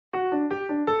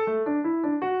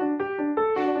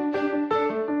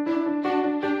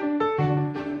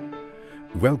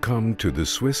Welcome to the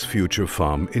Swiss Future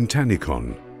Farm in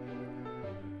Tannikon,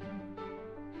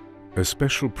 a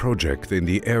special project in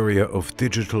the area of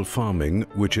digital farming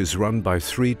which is run by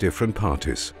 3 different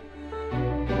parties.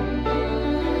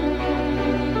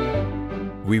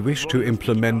 We wish to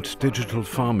implement digital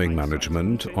farming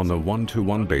management on a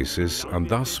one-to-one basis and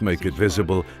thus make it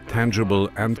visible, tangible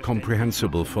and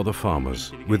comprehensible for the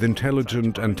farmers. With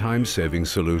intelligent and time-saving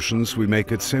solutions, we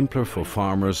make it simpler for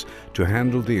farmers to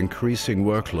handle the increasing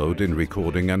workload in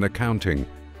recording and accounting.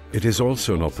 It is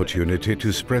also an opportunity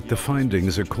to spread the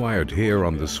findings acquired here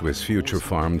on the Swiss Future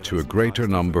Farm to a greater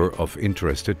number of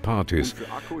interested parties.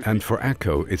 And for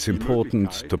AGCO, it's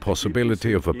important the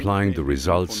possibility of applying the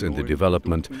results in the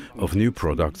development of new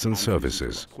products and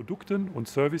services.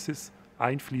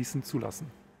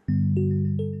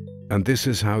 And this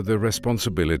is how the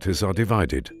responsibilities are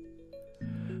divided.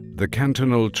 The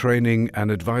Cantonal Training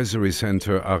and Advisory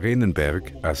Center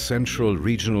Arenenberg, as central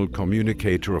regional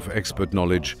communicator of expert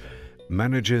knowledge,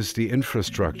 manages the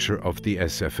infrastructure of the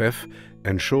SFF,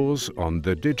 ensures on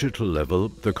the digital level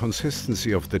the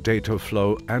consistency of the data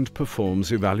flow and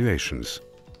performs evaluations.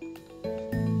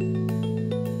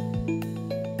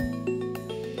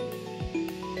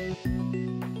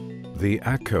 The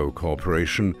AGCO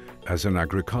Corporation, as an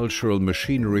agricultural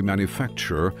machinery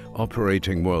manufacturer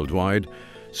operating worldwide,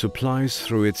 supplies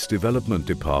through its development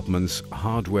departments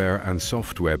hardware and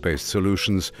software-based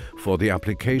solutions for the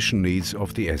application needs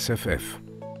of the SFF.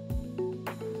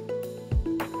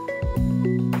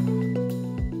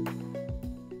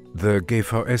 The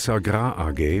GVS Agrar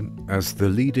AG, as the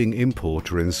leading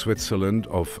importer in Switzerland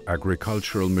of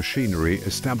agricultural machinery,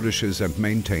 establishes and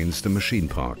maintains the machine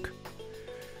park.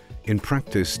 In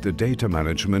practice, the data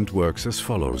management works as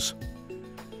follows.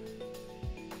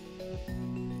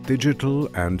 Digital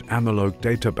and analog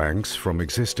data banks from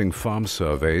existing farm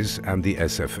surveys and the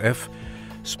SFF,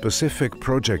 specific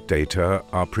project data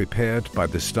are prepared by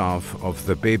the staff of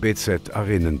the BBZ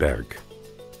Arenenberg.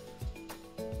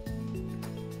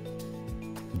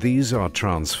 These are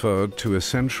transferred to a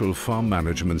central farm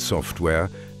management software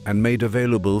and made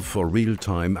available for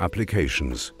real-time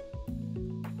applications.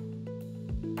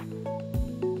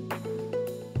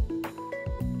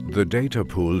 The data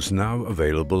pools now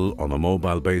available on a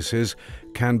mobile basis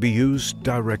can be used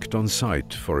direct on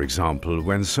site, for example,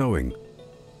 when sowing.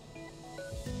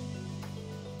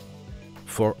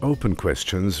 For open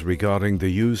questions regarding the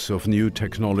use of new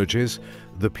technologies,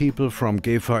 the people from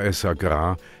GVS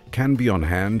Agrar can be on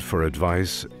hand for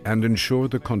advice and ensure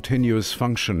the continuous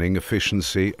functioning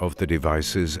efficiency of the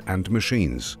devices and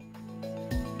machines.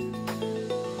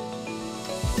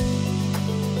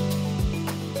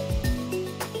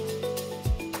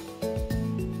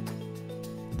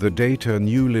 The data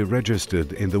newly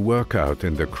registered in the workout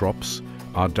in the crops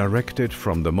are directed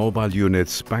from the mobile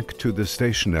units back to the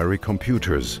stationary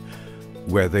computers,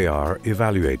 where they are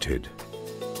evaluated.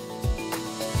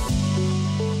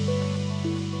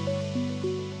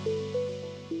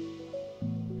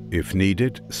 If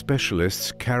needed,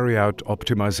 specialists carry out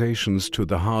optimizations to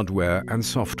the hardware and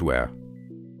software.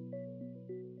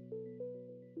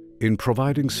 In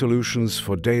providing solutions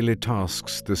for daily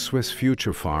tasks, the Swiss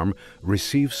Future Farm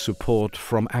receives support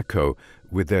from AGCO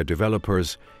with their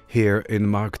developers here in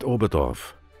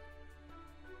Marktoberdorf.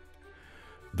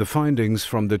 The findings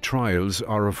from the trials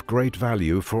are of great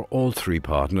value for all 3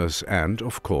 partners and,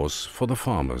 of course, for the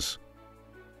farmers.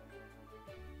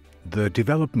 The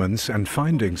developments and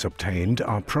findings obtained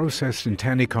are processed in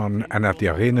Tannikon and at the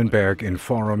Arenenberg in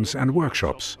forums and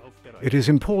workshops. It is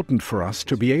important for us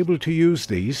to be able to use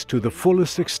these to the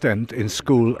fullest extent in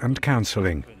school and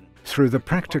counseling. Through the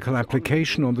practical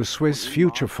application on the Swiss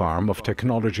Future Farm of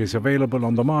technologies available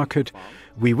on the market,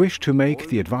 we wish to make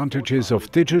the advantages of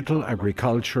digital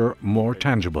agriculture more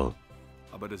tangible.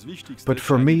 But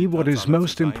for me, what is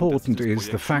most important is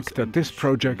the fact that this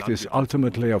project is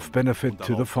ultimately of benefit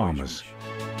to the farmers.